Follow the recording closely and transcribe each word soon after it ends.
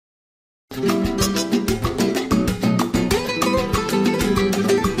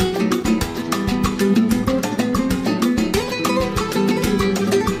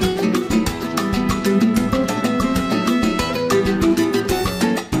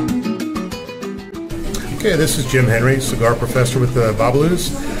Okay, this is Jim Henry, cigar professor with the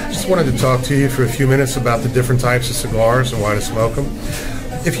Bobalus. Just wanted to talk to you for a few minutes about the different types of cigars and why to smoke them.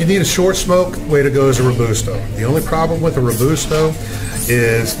 If you need a short smoke, the way to go is a Robusto. The only problem with a Robusto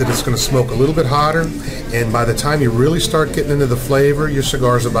is that it's going to smoke a little bit hotter, and by the time you really start getting into the flavor, your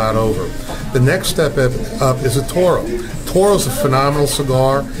cigar's about over. The next step up is a Toro. Toro's a phenomenal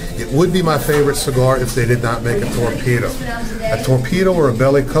cigar. It would be my favorite cigar if they did not make a Torpedo. A Torpedo or a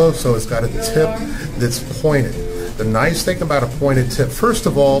Bellicoso has got a tip that's pointed. The nice thing about a pointed tip, first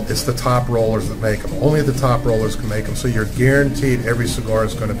of all, it's the top rollers that make them. Only the top rollers can make them, so you're guaranteed every cigar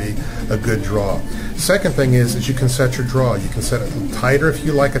is going to be a good draw. Second thing is you can set your draw. You can set it tighter if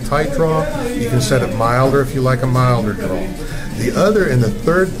you like a tight draw. You can set it milder if you like a milder draw. The other and the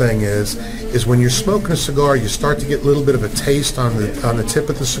third thing is when you're smoking a cigar, you start to get a little bit of a taste on the tip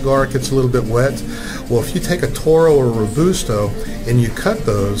of the cigar. It gets a little bit wet. Well, if you take a Toro or a Robusto and you cut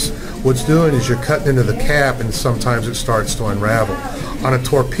those, what's doing is you're cutting into the cap, and sometimes it starts to unravel. On a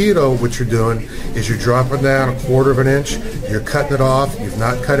Torpedo, what you're doing is you're dropping down a quarter of an inch, you're cutting it off, you've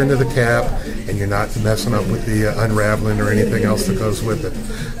not cut into the cap, and you're not messing up with the unraveling or anything else that goes with it.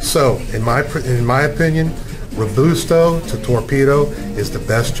 So, in my opinion, Robusto to Torpedo is the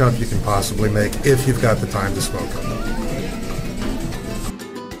best jump you can possibly make if you've got the time to smoke it.